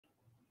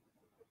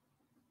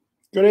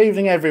Good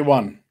evening,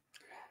 everyone,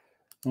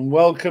 and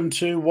welcome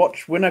to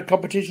Watch Winner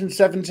Competition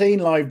 17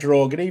 live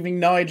draw. Good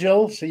evening,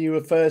 Nigel. See you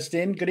were first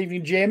in. Good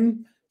evening,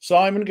 Jim.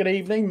 Simon, good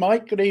evening.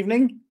 Mike, good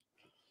evening.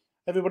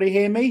 Everybody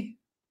hear me?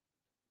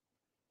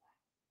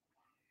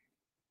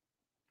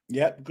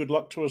 Yep, good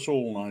luck to us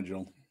all,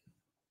 Nigel.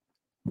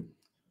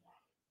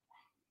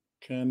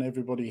 Can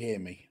everybody hear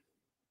me?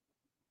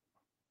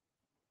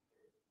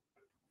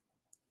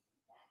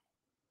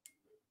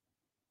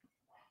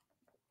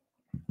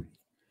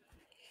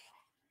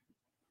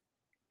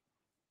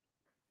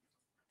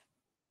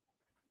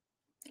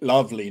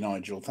 Lovely,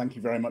 Nigel. Thank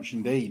you very much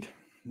indeed.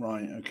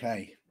 Right,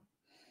 okay.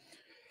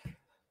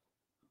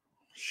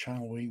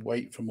 Shall we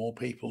wait for more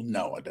people?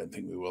 No, I don't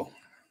think we will.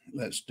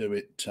 Let's do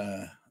it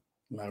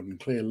loud and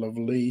clear.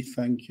 Lovely,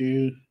 thank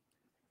you.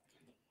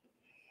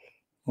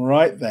 All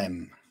right,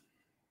 then.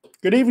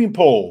 Good evening,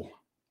 Paul.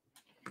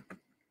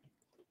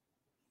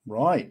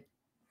 Right.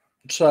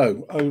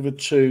 So over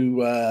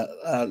to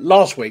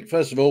last week.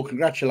 First of all,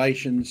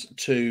 congratulations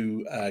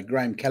to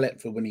Graham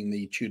Kellett for winning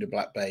the Tudor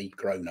Black Bay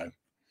Chrono.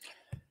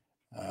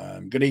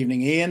 Good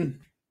evening, Ian.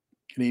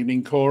 Good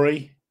evening,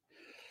 Corey.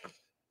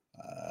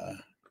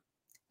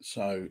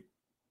 So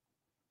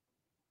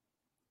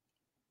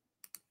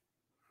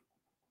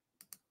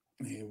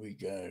here we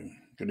go.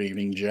 Good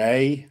evening,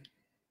 Jay.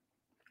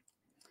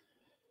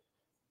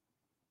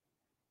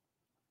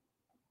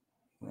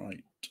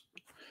 Right.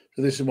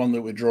 So this is one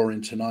that we're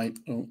drawing tonight.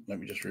 Oh, let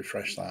me just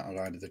refresh that. I've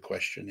added the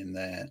question in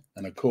there.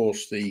 And of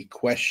course, the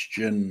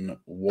question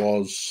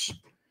was,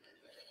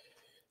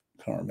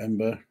 can't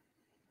remember.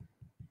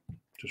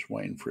 Just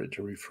waiting for it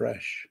to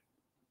refresh.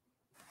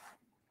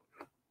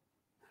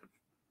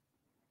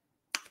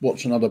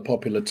 What's another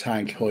popular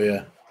Tag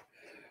Heuer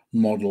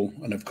model?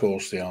 And of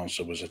course, the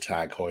answer was a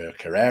Tag Heuer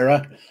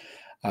Carrera.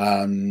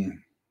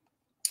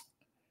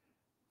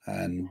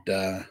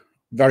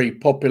 Very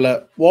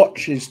popular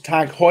watch is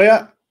Tag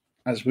Heuer,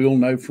 as we all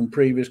know from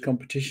previous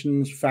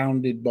competitions,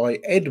 founded by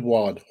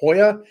Eduard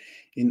Heuer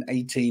in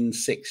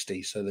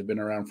 1860. So they've been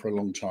around for a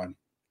long time.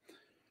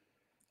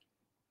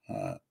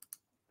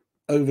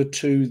 Over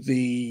to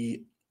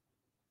the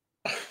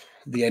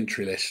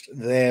entry list.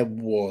 There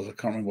was, I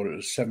can't remember what it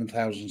was,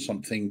 7,000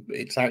 something.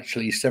 It's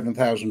actually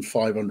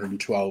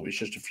 7,512. It's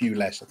just a few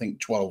less, I think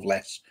 12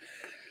 less.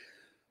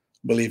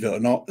 Believe it or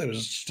not, there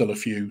was still a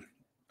few.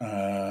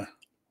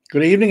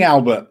 Good evening,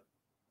 Albert.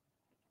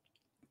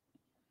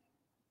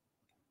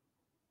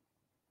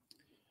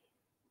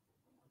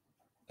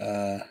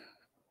 Yeah,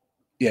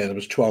 there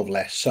was 12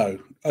 less. So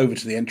over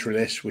to the entry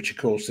list, which of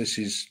course this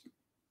is,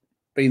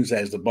 being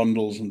there's the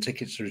bundles and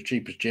tickets are as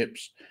cheap as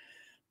chips.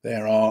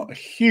 There are a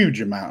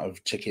huge amount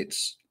of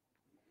tickets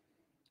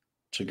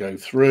to go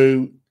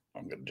through.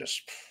 I'm going to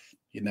just,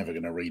 you're never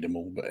going to read them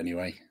all, but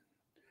anyway,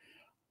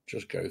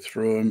 just go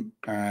through them,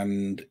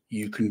 and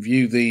you can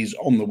view these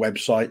on the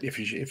website. If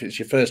it's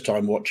your first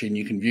time watching,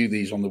 you can view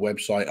these on the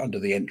website under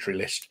the entry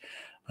list.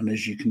 And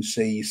as you can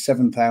see,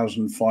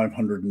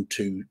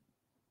 7,502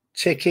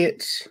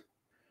 tickets.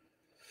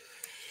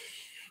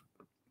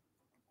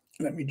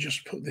 Let me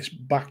just put this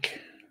back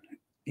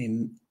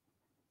in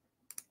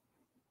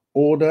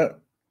order.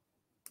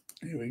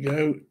 Here we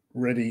go.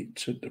 Ready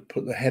to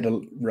put the header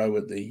row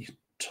at the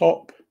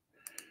top.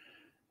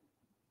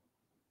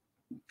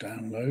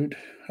 Download.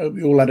 Hope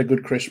you all had a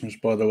good Christmas,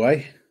 by the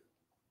way.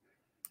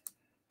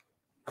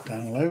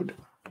 Download.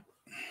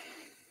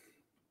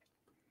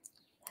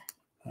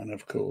 And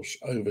of course,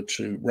 over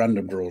to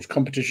random draws.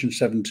 Competition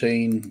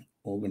 17.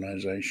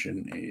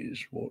 Organization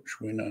is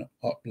Watch Winner.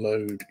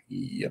 Upload.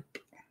 Yep.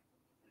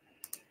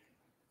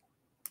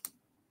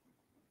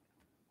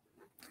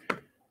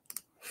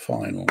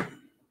 Final.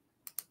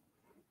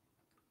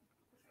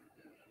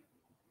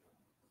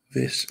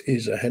 This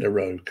is a header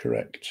row,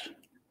 correct?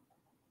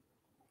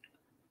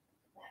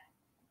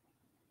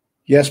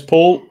 Yes,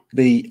 Paul,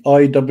 the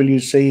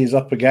IWC is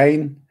up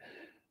again.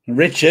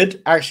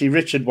 Richard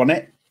won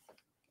it.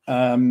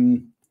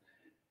 And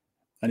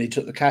he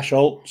took the cash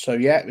alt. So,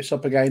 yeah, it's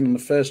up again on the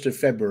 1st of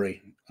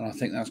February. And I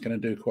think that's going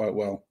to do quite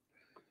well.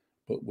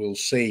 But we'll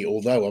see.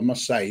 Although I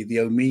must say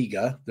the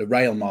Omega, the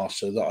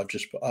Railmaster that I've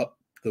just put up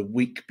the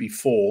week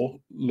before,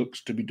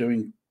 looks to be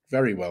doing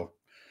very well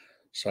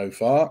so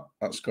far.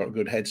 That's got a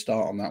good head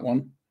start on that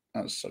one.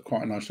 That's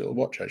quite a nice little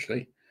watch,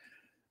 actually.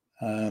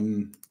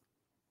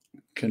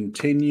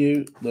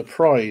 Continue. The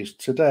prize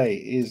today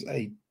is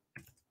a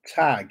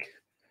tag.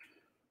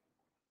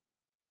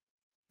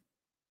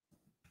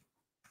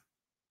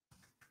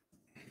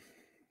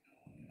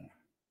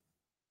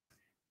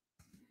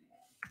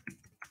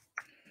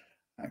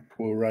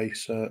 Aqua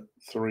Racer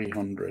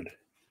 300.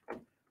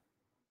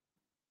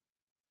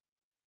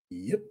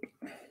 Yep,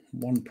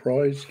 one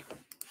prize.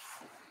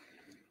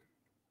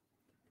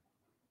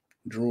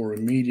 Draw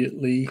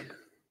immediately.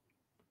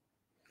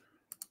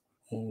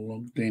 All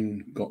logged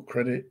in, got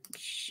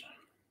credits.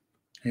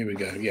 Here we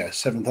go. Yeah,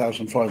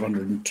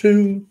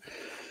 7,502.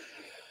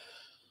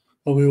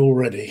 Are we all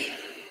ready?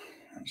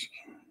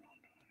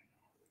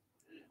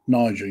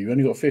 Nigel, you've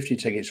only got 50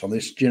 tickets on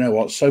this. Do you know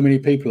what? So many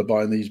people are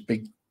buying these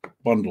big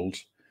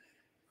bundles.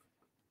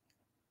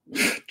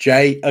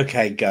 Jay,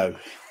 okay, go.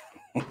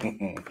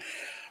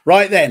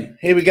 Right then,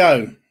 here we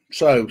go.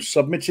 So,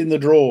 submitting the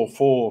draw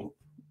for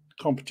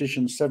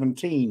competition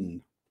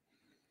 17.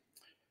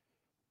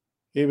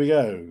 Here we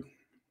go.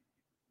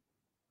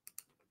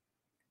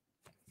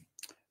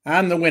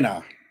 And the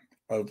winner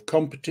of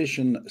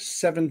competition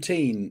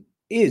 17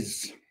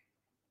 is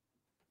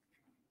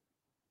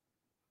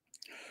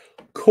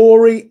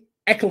Corey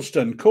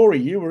Eccleston. Corey,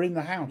 you were in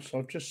the house.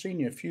 I've just seen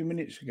you a few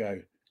minutes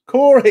ago.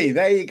 Corey,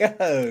 there you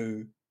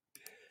go.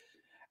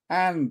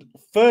 And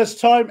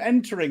first time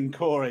entering,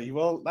 Corey.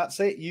 Well,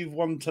 that's it. You've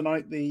won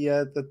tonight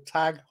the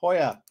Tag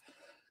Heuer.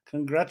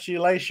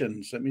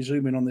 Congratulations. Let me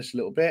zoom in on this a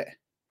little bit.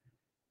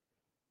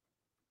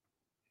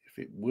 If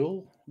it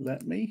will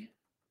let me.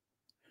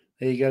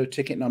 There you go,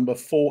 ticket number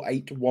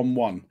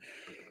 4811.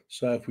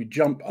 So if we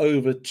jump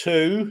over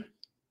to,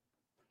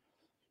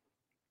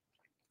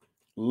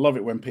 love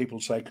it when people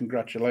say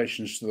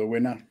congratulations to the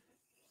winner.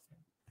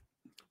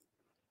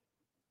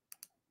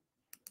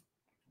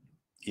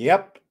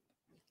 Yep,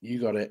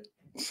 you got it.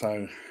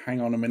 So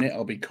hang on a minute,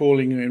 I'll be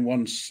calling you in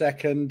 1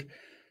 second.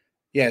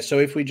 Yeah, so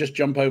if we just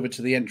jump over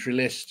to the entry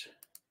list,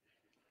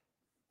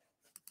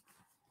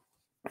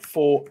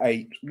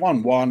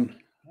 4811,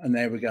 and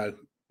there we go,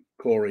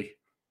 Corey.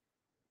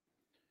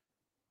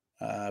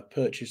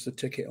 Purchased the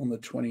ticket on the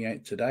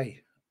 28th today.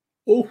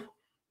 Oh,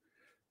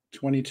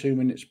 22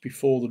 minutes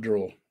before the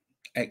draw.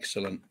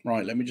 Excellent.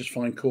 Right, let me just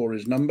find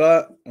Corey's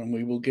number and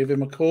we will give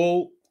him a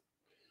call.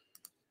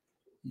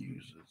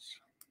 Users.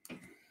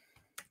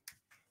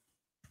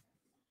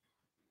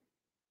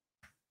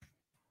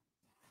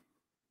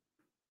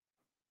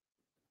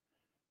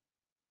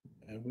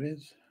 Bear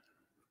with.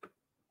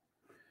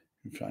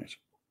 In fact,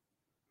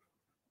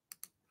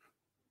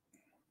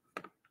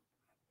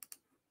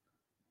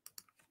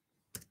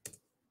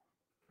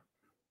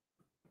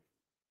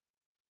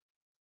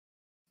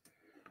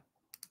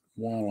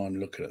 while I'm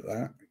looking at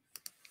that,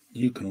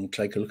 you can all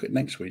take a look at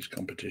next week's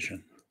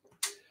competition.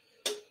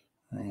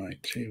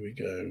 Right, here we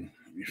go.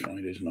 Let me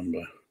find his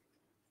number.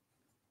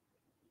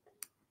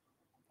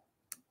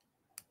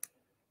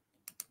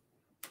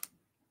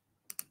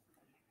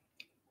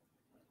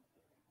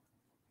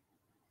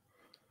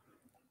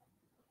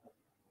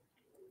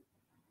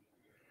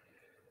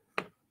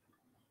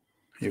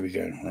 Here we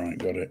go. Right,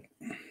 got it.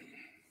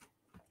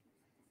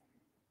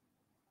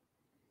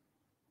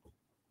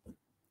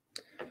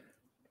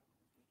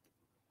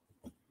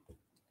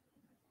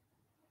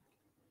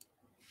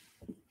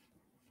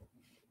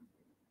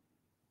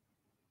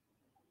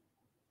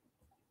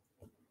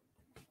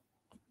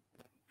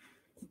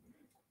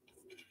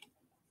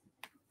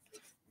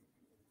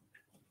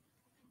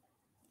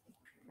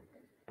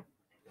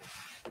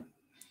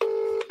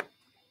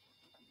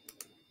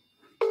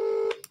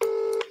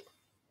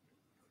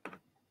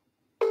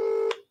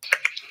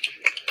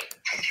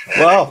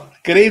 Well,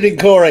 good evening,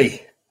 Corey. You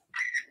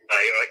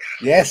right?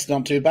 Yes,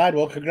 not too bad.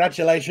 Well,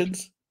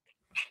 congratulations.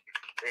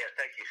 Yeah,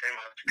 thank you so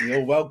much.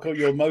 You're welcome.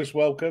 You're most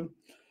welcome.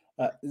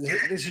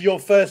 This is your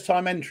first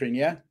time entering,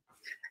 yeah?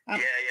 Yeah,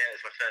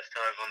 it's my first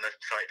time on the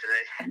site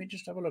today. Let me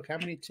just have a look. How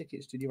many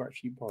tickets did you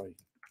actually buy?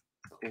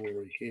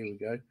 Corey, here we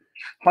go.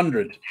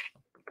 100.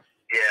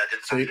 Yeah, I did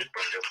 100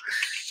 bundle.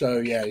 So,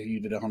 yeah,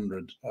 you did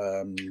 100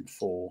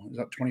 for, is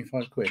that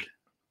 25 quid?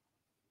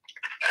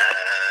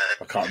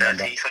 I can't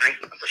remember. Something,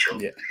 I'm not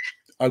sure. Yeah.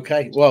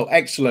 Okay, well,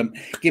 excellent.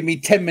 Give me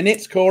 10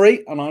 minutes,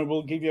 Corey, and I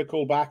will give you a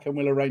call back and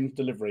we'll arrange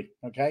delivery,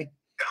 okay?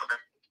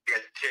 Yeah,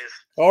 cheers.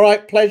 All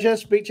right, pleasure.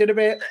 Speak to you in a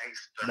bit.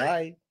 Thanks.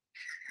 Bye.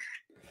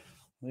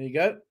 There you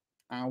go.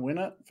 Our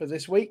winner for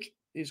this week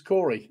is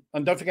Corey.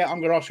 And don't forget,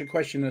 I'm going to ask you a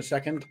question in a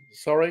second.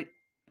 Sorry.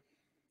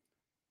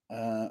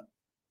 And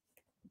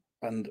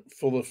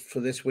for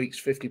this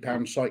week's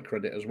 £50 site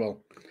credit as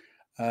well.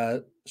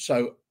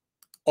 So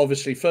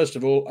obviously, first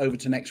of all, over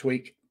to next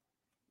week.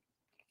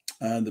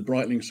 The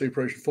Breitling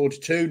Super Ocean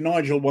 42.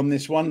 Nigel won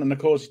this one, and of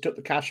course, he took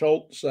the cash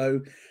hold. So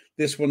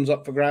this one's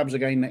up for grabs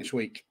again next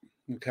week.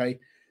 Okay.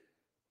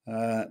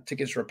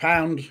 Tickets are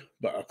 £1,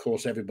 but of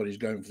course, everybody's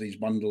going for these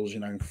bundles,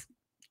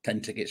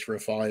 10 tickets for a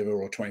 £5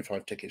 or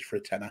 25 tickets for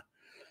a £10.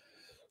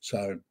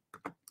 So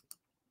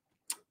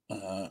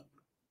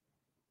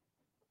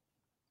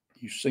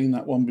you've seen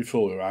that one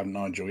before, haven't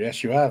Nigel?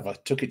 Yes, you have. I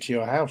took it to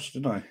your house,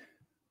 didn't I?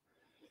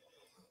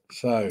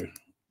 So,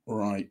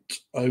 right,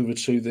 over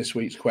to this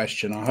week's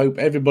question. I hope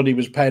everybody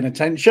was paying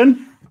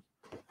attention.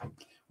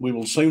 We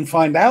will soon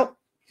find out.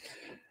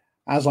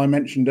 As I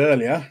mentioned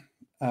earlier,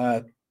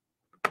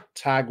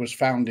 TAG was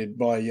founded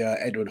by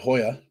Edward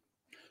Heuer.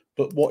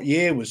 But what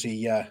year was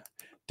he?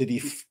 Did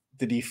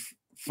he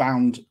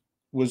found?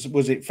 Was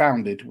it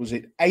founded? Was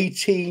it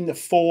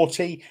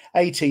 1840,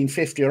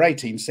 1850, or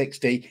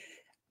 1860?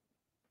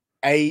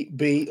 A,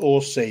 B,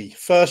 or C?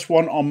 First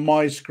one on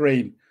my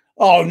screen.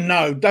 Oh,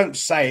 no, don't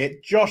say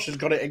it. Josh has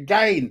got it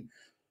again.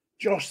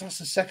 Josh, that's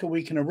the second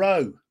week in a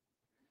row.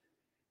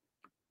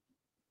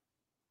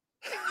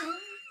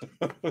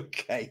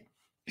 Okay.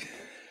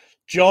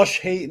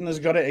 Josh Heaton has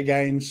got it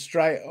again.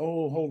 Straight.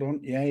 Oh, hold on.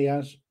 Yeah, he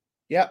has.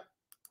 Yep.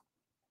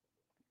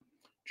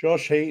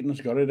 Josh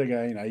Heaton's got it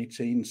again,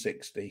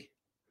 1860.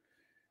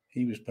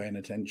 He was paying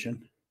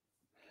attention.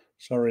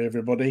 Sorry,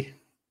 everybody.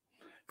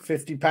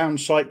 £50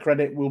 site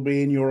credit will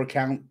be in your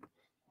account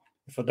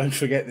if I don't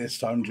forget this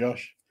time,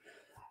 Josh.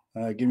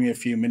 Give me a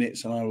few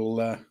minutes and I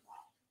will.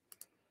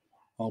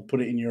 I'll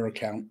put it in your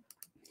account.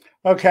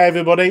 Okay,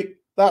 everybody,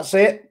 that's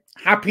it.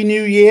 Happy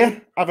New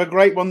Year. Have a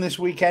great one this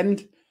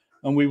weekend,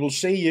 and we will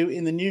see you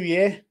in the new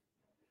year.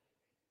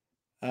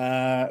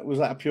 Was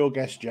that a pure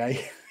guess,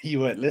 Jay?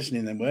 You weren't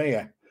listening then, were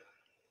you?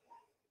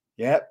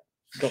 Yep,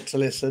 got to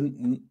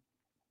listen.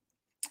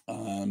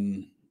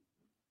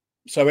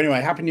 So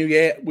anyway, Happy New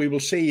Year. We will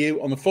see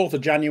you on the 4th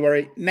of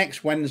January,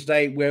 next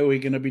Wednesday, where we're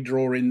going to be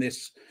drawing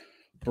this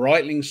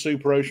Breitling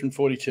Super Ocean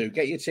 42.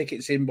 Get your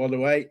tickets in, by the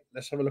way.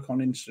 Let's have a look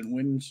on instant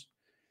wins.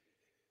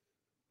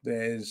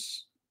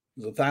 There's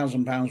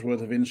 £1,000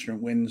 worth of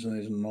instant wins, and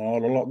there's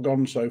not a lot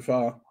gone so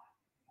far.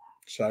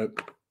 So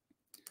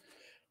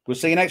we'll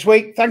see you next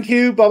week. Thank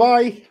you.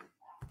 Bye-bye.